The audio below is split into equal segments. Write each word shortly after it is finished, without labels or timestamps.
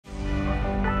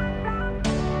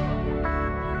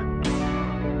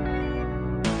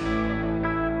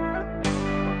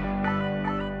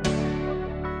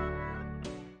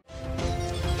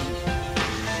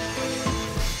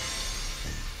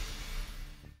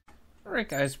Alright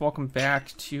guys, welcome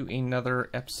back to another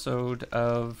episode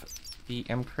of the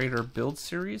MCreator build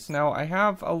series. Now I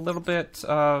have a little bit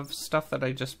of stuff that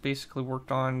I just basically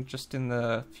worked on just in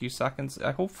the few seconds.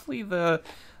 Hopefully the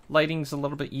lighting's a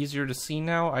little bit easier to see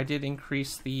now. I did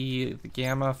increase the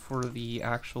gamma for the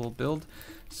actual build.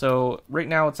 So right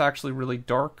now it's actually really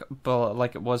dark, but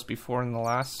like it was before in the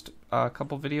last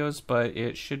couple videos, but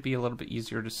it should be a little bit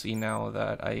easier to see now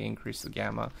that I increased the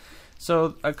gamma.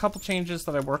 So a couple changes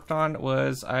that I worked on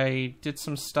was I did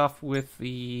some stuff with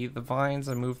the vines.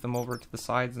 I moved them over to the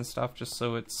sides and stuff just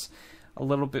so it's a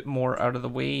little bit more out of the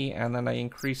way, and then I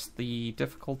increased the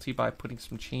difficulty by putting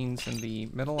some chains in the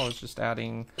middle. I was just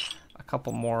adding a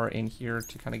couple more in here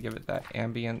to kind of give it that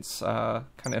ambience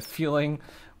kind of feeling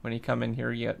when you come in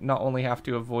here. You not only have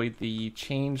to avoid the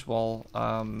chains while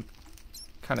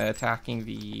kind of attacking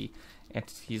the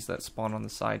entities that spawn on the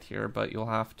side here, but you'll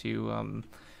have to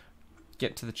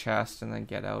get to the chest and then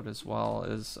get out, as well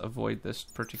as avoid this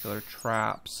particular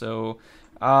trap. So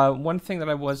one thing that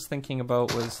I was thinking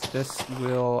about was this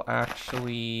will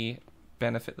actually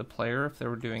benefit the player if they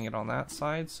were doing it on that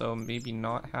side, so maybe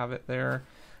not have it there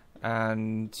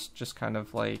and just kind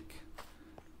of like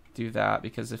do that,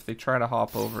 because if they try to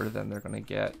hop over then they're going to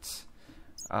get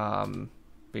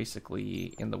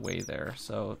basically in the way there.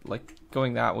 So like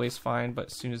going that way is fine, but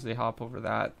as soon as they hop over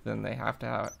that, then they have to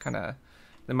have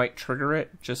they might trigger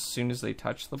it just as soon as they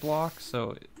touch the block,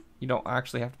 so you don't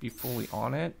actually have to be fully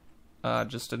on it,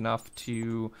 just enough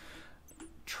to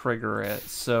trigger it.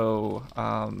 So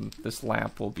this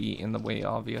lamp will be in the way,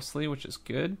 obviously, which is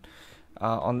good.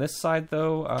 On this side,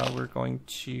 though, we're going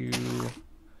to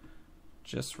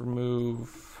just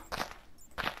remove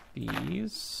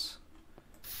these,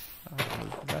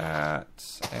 remove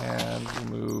that, and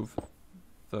remove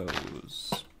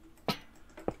those.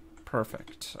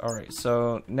 Perfect. Alright,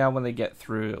 so now when they get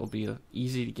through, it'll be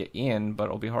easy to get in, but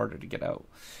it'll be harder to get out.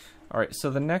 Alright, so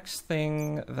the next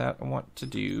thing that I want to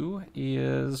do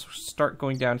is start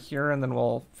going down here, and then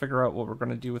we'll figure out what we're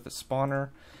going to do with the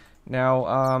spawner.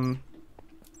 Now,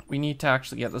 we need to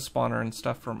actually get the spawner and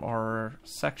stuff from our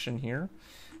section here.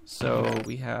 So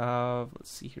we have,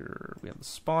 let's see here, we have the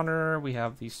spawner, we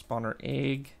have the spawner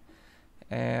egg,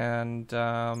 and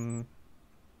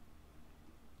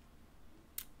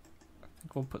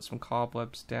we'll put some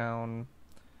cobwebs down,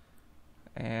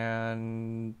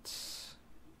 and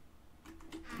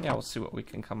yeah, we'll see what we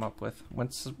can come up with.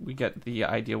 Once we get the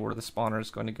idea where the spawner is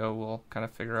going to go, we'll kind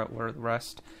of figure out where the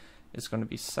rest is going to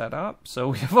be set up. So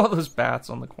we have all those bats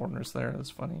on the corners there. That's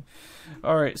funny.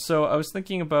 Alright, so I was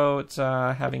thinking about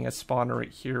having a spawner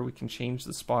right here. We can change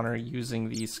the spawner using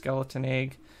the skeleton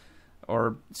egg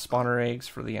or spawner eggs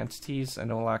for the entities,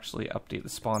 and it will actually update the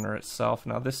spawner itself.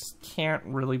 Now this can't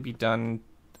really be done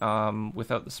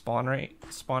without the spawn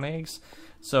eggs.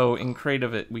 So in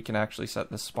creative we can actually set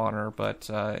the spawner, but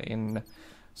in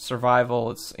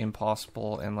survival it's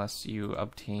impossible unless you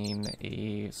obtain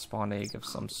a spawn egg of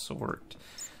some sort.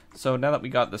 So now that we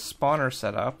got the spawner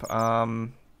set up,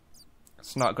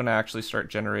 it's not going to actually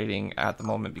start generating at the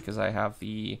moment because I have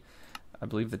I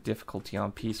believe the difficulty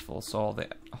on peaceful, so all the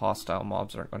hostile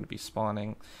mobs aren't going to be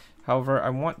spawning. However,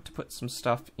 I want to put some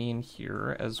stuff in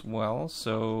here as well,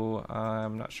 so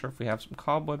I'm not sure if we have some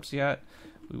cobwebs yet.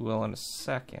 We will in a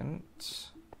second.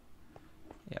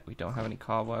 Yeah, we don't have any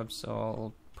cobwebs, so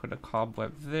I'll put a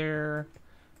cobweb there.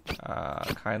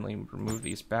 Kindly remove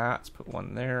these bats, put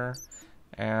one there,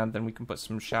 and then we can put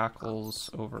some shackles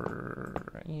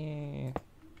over.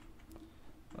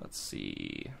 Let's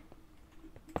see.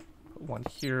 One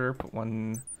here, put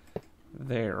one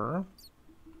there.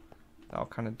 That'll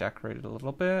kind of decorate it a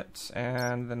little bit,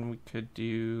 and then we could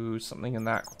do something in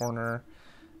that corner.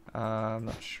 I'm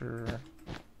not sure.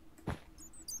 Could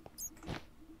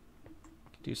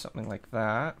do something like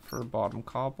that for a bottom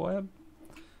cobweb,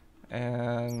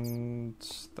 and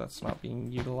that's not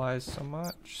being utilized so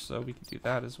much, so we could do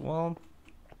that as well.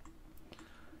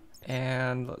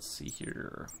 And let's see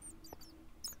here.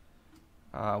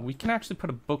 We can actually put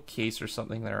a bookcase or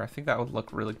something there. I think that would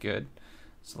look really good.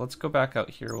 So let's go back out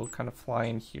here. We'll kind of fly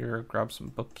in here, grab some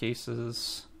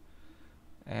bookcases,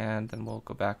 and then we'll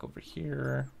go back over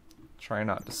here. Try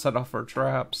not to set off our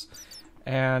traps.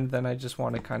 And then I just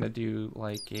want to kind of do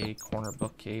like a corner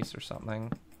bookcase or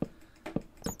something,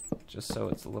 just so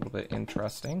it's a little bit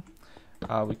interesting.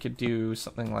 We could do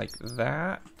something like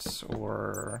that,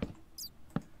 or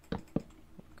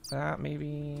that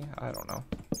maybe. I don't know.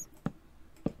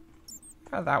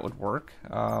 That would work.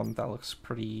 That looks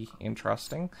pretty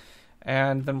interesting.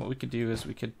 And then what we could do is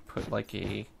we could put like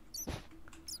a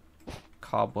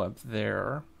cobweb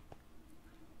there,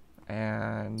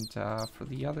 And for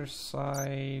the other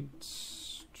side,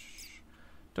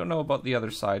 don't know about the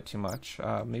other side too much.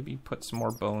 Maybe put some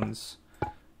more bones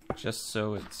just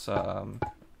so it's a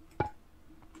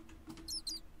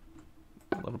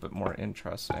little bit more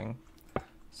interesting.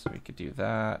 So we could do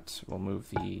that. We'll move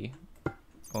the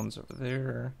bones over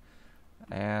there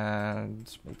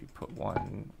and maybe put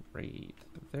one right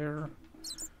there.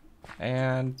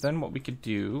 And then what we could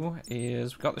do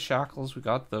is, we got the shackles, we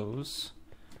got those.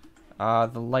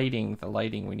 The lighting,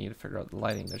 we need to figure out the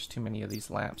lighting. There's too many of these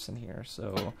lamps in here.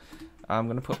 So I'm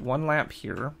going to put one lamp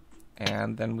here,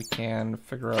 and then we can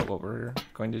figure out what we're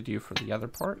going to do for the other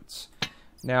parts.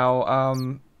 Now,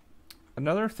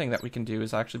 another thing that we can do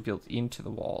is actually build into the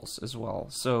walls as well.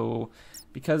 So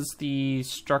because the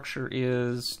structure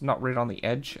is not right on the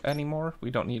edge anymore, we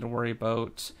don't need to worry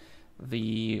about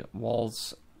the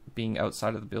walls being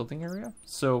outside of the building area.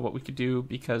 So what we could do,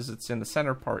 because it's in the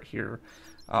center part here,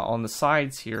 on the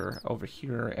sides here, over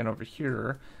here, and over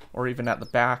here, or even at the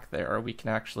back there, we can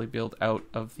actually build out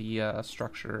of the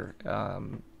structure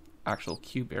actual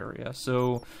cube area.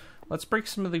 So let's break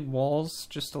some of the walls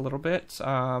just a little bit.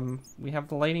 We have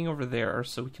the lighting over there,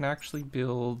 so we can actually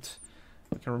build,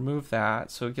 we can remove that,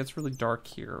 so it gets really dark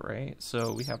here, right?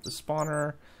 So we have the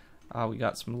spawner, we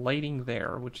got some lighting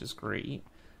there, which is great.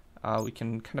 We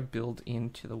can kind of build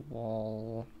into the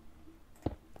wall.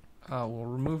 We'll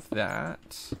remove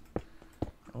that,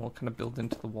 and we'll kind of build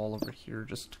into the wall over here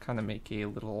just to kind of make a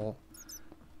little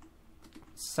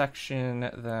section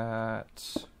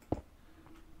that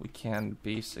we can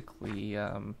basically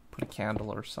put a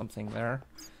candle or something there.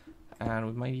 And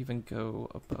we might even go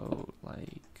about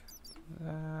like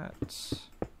that,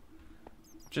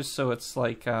 just so it's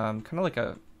like kind of like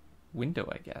a window,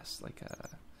 I guess, like a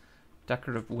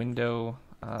decorative window.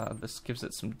 This gives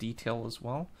it some detail as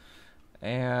well.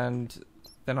 And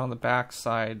then on the back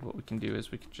side, what we can do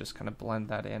is we can just kind of blend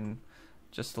that in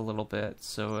just a little bit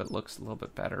so it looks a little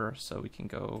bit better. So we can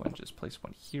go and just place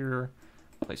one here,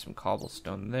 place some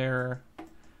cobblestone there,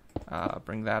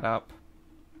 bring that up,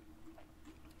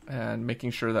 and making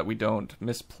sure that we don't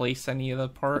misplace any of the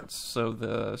parts so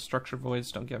the structure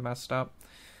voids don't get messed up.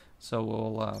 So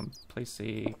we'll place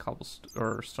a cobblestone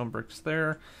or stone bricks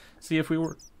there. See, if we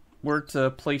were to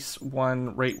place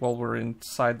one right while we're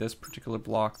inside this particular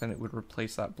block, then it would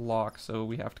replace that block. So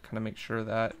we have to kind of make sure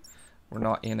that we're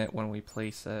not in it when we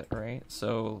place it, right?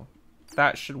 So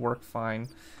that should work fine.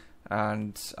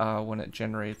 And when it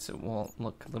generates, it won't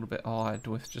look a little bit odd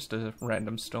with just a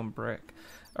random stone brick.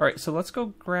 All right, so let's go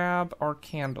grab our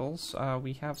candles.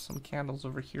 We have some candles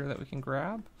over here that we can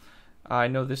grab. I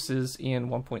know this is in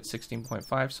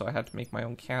 1.16.5, so I had to make my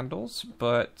own candles,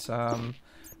 but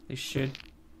they should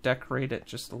decorate it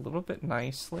just a little bit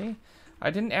nicely.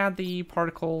 I didn't add the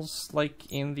particles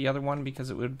like in the other one because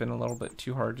it would have been a little bit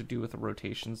too hard to do with the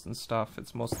rotations and stuff.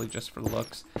 It's mostly just for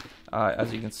looks.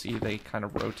 As you can see, they kind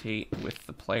of rotate with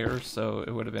the player, so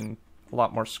it would have been a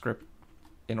lot more script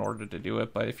in order to do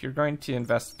it. But if you're going to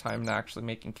invest time in actually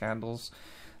making candles,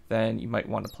 then you might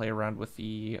want to play around with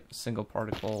the single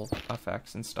particle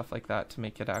effects and stuff like that to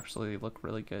make it actually look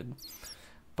really good.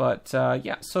 But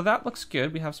yeah, so that looks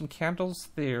good. We have some candles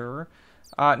there.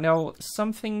 Now,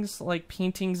 some things like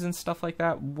paintings and stuff like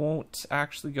that won't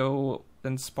actually go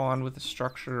and spawn with the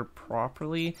structure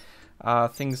properly.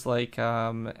 Things like,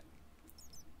 I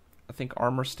think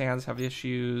armor stands have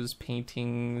issues,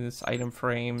 paintings, item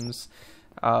frames.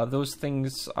 Those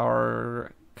things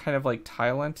are kind of like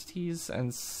tile entities,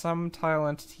 and some tile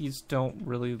entities don't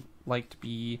really like to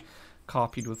be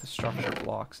copied with the structure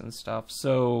blocks and stuff.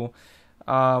 So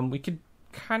we could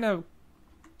kind of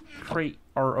create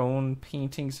our own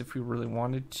paintings if we really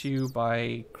wanted to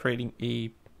by creating a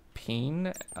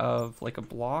pane of like a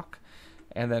block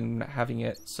and then having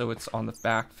it so it's on the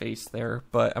back face there.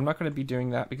 But I'm not going to be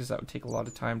doing that because that would take a lot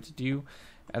of time to do,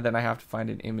 and then I have to find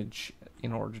an image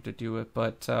in order to do it.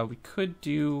 But we could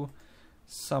do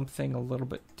something a little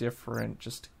bit different,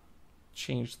 just to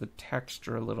change the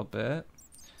texture a little bit.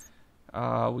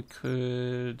 We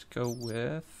could go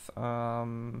with,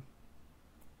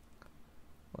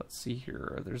 let's see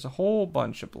here, there's a whole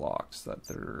bunch of blocks that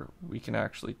we can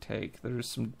actually take. There's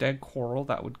some dead coral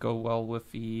that would go well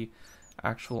with the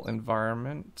actual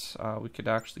environment. We could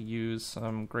actually use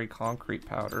some gray concrete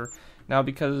powder. Now,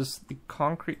 because the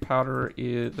concrete powder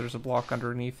there's a block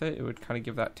underneath it, it would kind of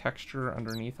give that texture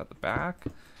underneath at the back.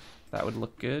 That would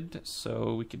look good.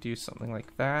 So we could do something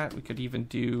like that. We could even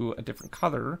do a different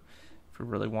color if we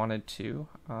really wanted to.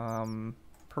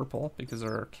 Purple, because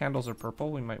our candles are purple,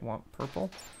 we might want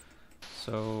purple.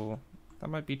 So that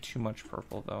might be too much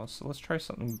purple though. So let's try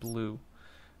something blue.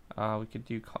 We could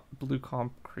do blue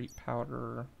concrete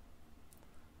powder.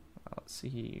 Let's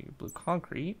see, blue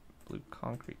concrete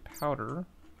powder.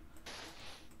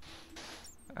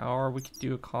 Or we could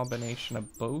do a combination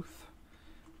of both,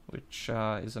 which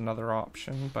is another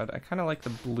option, but I kind of like the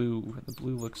blue. The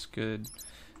blue looks good.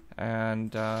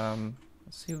 And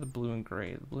let's see the blue and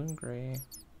gray. The blue and gray,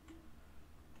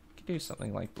 we could do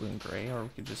something like blue and gray, or we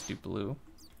could just do blue.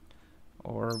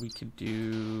 Or we could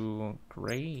do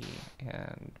gray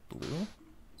and blue,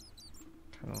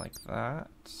 kind of like that.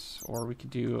 Or we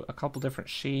could do a couple different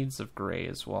shades of gray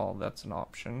as well. That's an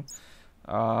option.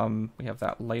 We have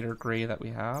that lighter gray that we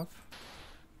have.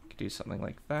 We could do something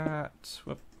like that.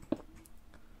 Whoop.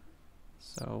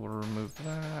 So we'll remove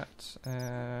that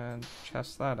and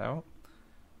test that out.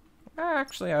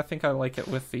 Actually, I think I like it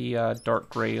with the dark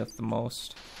gray the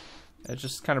most. It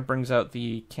just kind of brings out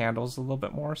the candles a little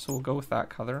bit more, so we'll go with that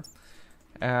color.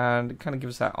 And it kind of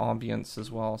gives that ambience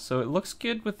as well. So it looks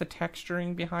good with the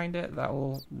texturing behind it. That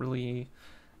will really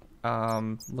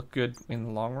look good in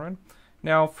the long run.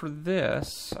 Now for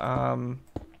this, I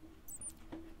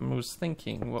was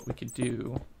thinking what we could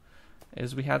do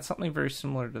is we had something very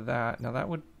similar to that. Now that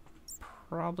would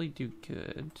probably do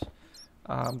good.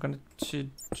 I'm going to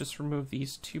just remove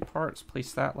these two parts,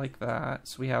 place that like that,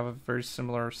 so we have a very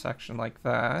similar section like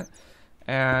that.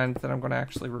 And then I'm going to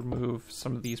actually remove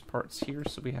some of these parts here,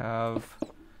 so we have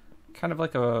kind of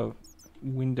like a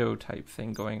window type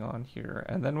thing going on here.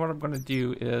 And then what I'm going to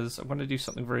do is I'm going to do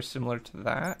something very similar to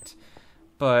that,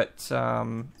 but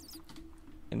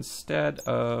instead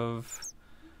of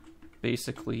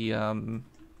basically oh,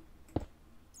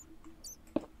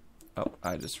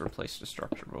 I just replaced a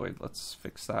structure void. Let's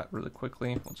fix that really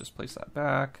quickly. We'll just place that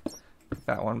back, pick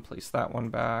that one, place that one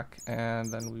back, and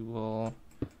then we will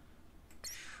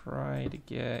try to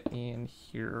get in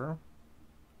here.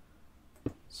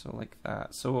 So like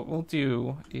that. So what we'll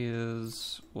do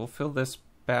is we'll fill this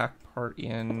back part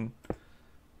in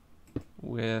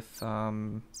with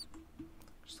so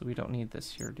we don't need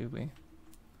this here, do we?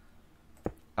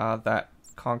 That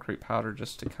concrete powder,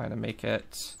 just to kind of make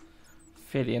it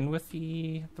fit in with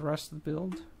the rest of the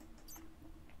build.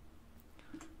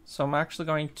 So I'm actually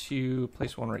going to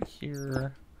place one right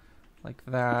here like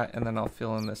that, and then I'll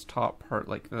fill in this top part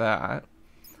like that.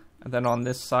 And then on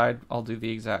this side I'll do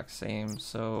the exact same.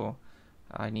 So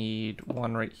I need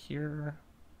one right here,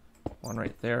 one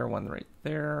right there, one right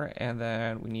there, and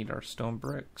then we need our stone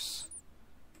bricks.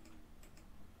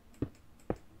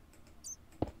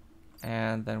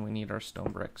 And then we need our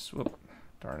stone bricks. Whoop,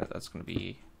 darn it, that's going to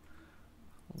be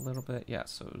a little bit, yeah,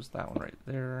 so it was that one right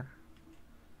there.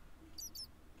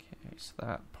 Okay, so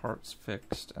that part's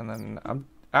fixed. And then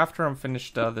after I'm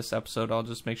finished this episode, I'll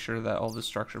just make sure that all the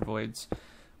structure voids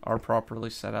are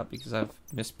properly set up, because I've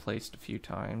misplaced a few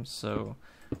times, so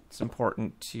it's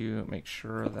important to make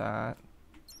sure that.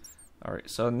 Alright,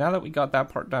 so now that we got that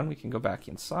part done, we can go back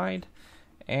inside,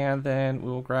 and then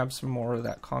we'll grab some more of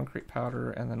that concrete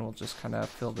powder, and then we'll just kind of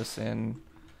fill this in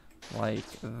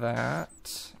like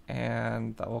that,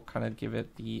 and that will kind of give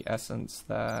it the essence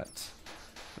that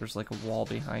there's like a wall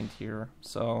behind here.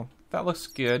 So that looks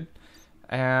good,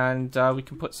 and we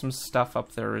can put some stuff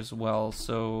up there as well.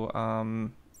 So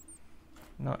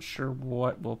not sure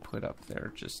what we'll put up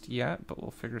there just yet, but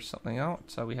we'll figure something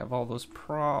out. So we have all those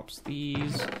props,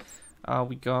 these,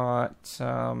 we got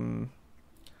some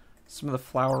of the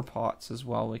flower pots as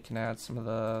well. We can add some of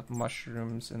the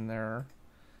mushrooms in there.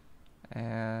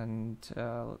 And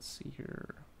let's see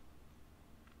here.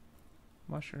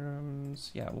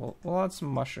 Mushrooms. Yeah, we'll add some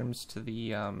mushrooms to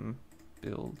the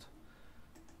build.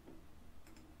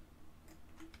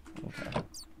 Okay.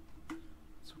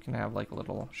 So we can have like a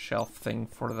little shelf thing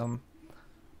for them.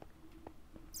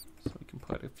 So we can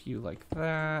put a few like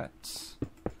that.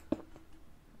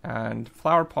 And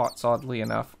flower pots, oddly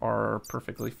enough, are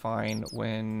perfectly fine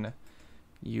when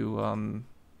you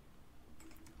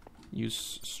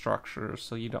use structures,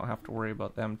 so you don't have to worry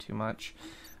about them too much.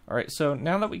 Alright, so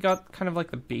now that we got kind of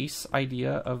like the base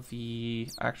idea of the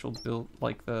actual build,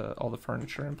 like all the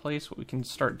furniture in place, what we can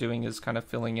start doing is kind of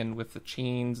filling in with the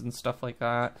chains and stuff like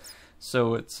that,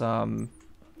 so it's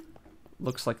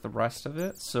looks like the rest of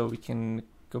it. So we can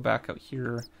go back out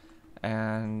here,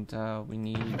 and we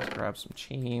need to grab some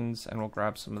chains, and we'll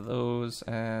grab some of those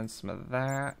and some of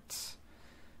that,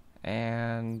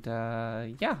 and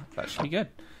yeah, that should be good.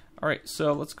 Alright,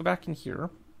 so let's go back in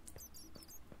here,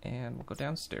 and we'll go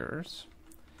downstairs.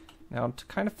 Now, to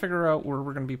kind of figure out where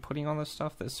we're going to be putting all this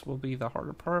stuff, this will be the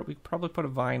harder part. We could probably put a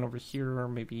vine over here, or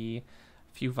maybe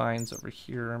a few vines over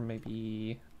here,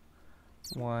 maybe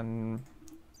 1,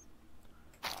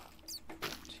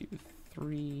 2,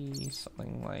 3,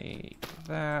 something like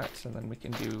that, and then we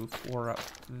can do 4 up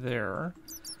there,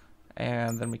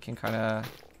 and then we can kind of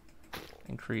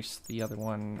increase the other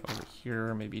one over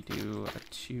here, maybe do a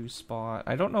 2 spot.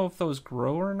 I don't know if those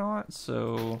grow or not,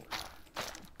 so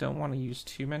don't want to use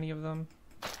too many of them.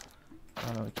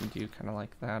 We can do kind of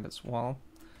like that as well.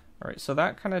 Alright, so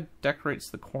that kind of decorates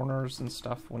the corners and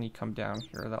stuff when you come down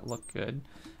here. That look good.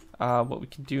 What we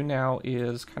can do now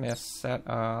is kind of set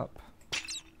up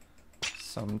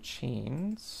some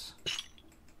chains.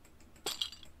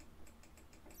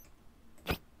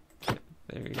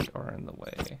 They are in the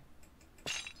way.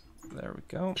 There we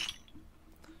go.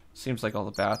 Seems like all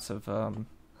the bats have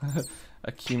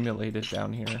accumulated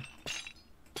down here.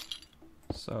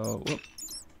 So, whoop.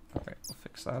 Alright, we'll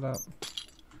fix that up.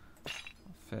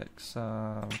 We'll fix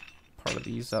part of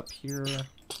these up here.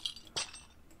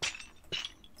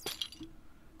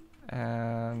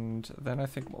 And then I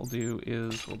think what we'll do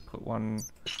is we'll put one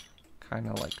kind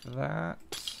of like that.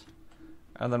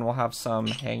 And then we'll have some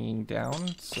hanging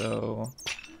down, so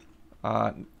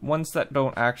ones that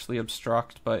don't actually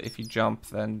obstruct, but if you jump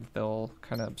then they'll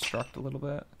kind of obstruct a little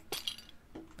bit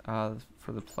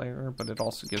for the player, but it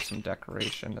also gives some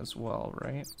decoration as well,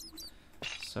 right?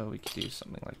 So we could do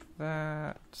something like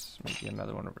that, maybe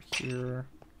another one over here.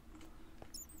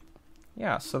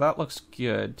 Yeah, so that looks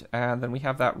good. And then we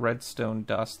have that redstone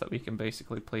dust that we can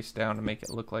basically place down to make it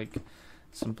look like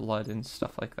some blood and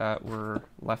stuff like that were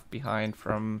left behind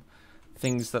from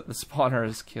things that the spawner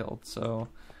has killed. So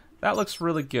that looks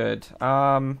really good.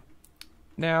 Now,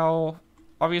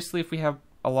 obviously, if we have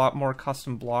a lot more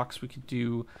custom blocks, we could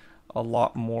do a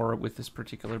lot more with this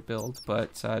particular build,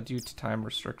 but due to time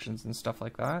restrictions and stuff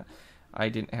like that, I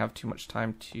didn't have too much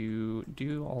time to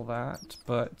do all that.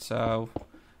 But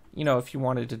you know, if you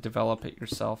wanted to develop it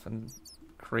yourself and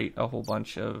create a whole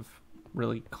bunch of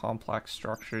really complex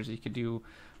structures, you could do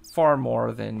far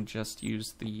more than just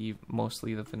use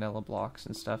mostly the vanilla blocks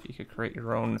and stuff. You could create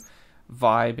your own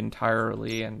vibe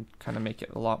entirely and kind of make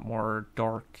it a lot more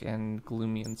dark and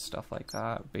gloomy and stuff like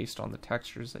that based on the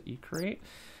textures that you create.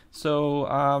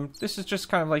 So this is just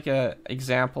kind of like a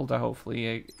example to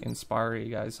hopefully inspire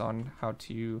you guys on how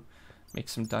to make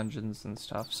some dungeons and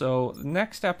stuff. So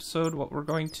next episode, what we're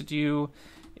going to do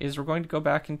is we're going to go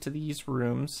back into these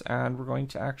rooms and we're going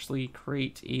to actually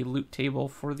create a loot table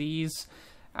for these,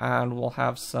 and we'll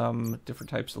have some different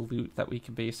types of loot that we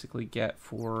can basically get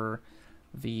for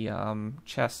the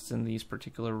chests in these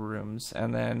particular rooms.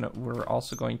 And then we're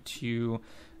also going to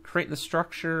create the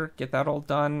structure, get that all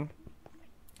done,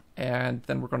 and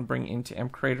then we're going to bring it into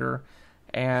MCreator.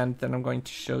 And then I'm going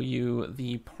to show you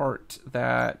the part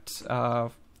that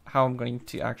how I'm going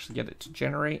to actually get it to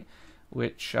generate,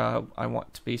 which I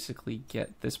want to basically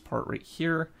get this part right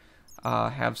here,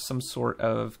 have some sort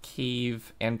of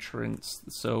cave entrance,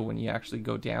 so when you actually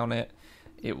go down it,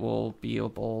 it will be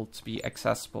able to be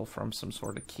accessible from some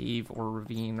sort of cave or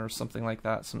ravine or something like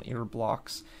that, some air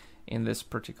blocks in this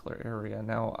particular area.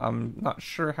 Now, I'm not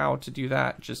sure how to do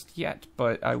that just yet,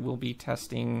 but I will be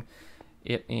testing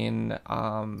it in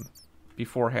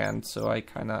beforehand, so I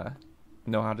kind of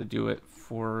know how to do it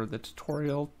for the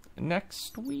tutorial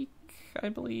next week, I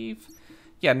believe.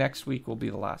 Yeah, next week will be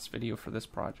the last video for this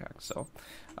project. So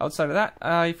outside of that,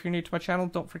 if you're new to my channel,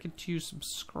 don't forget to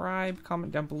subscribe,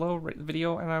 comment down below, rate the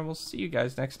video, and I will see you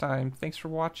guys next time. Thanks for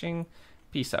watching.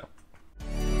 Peace out.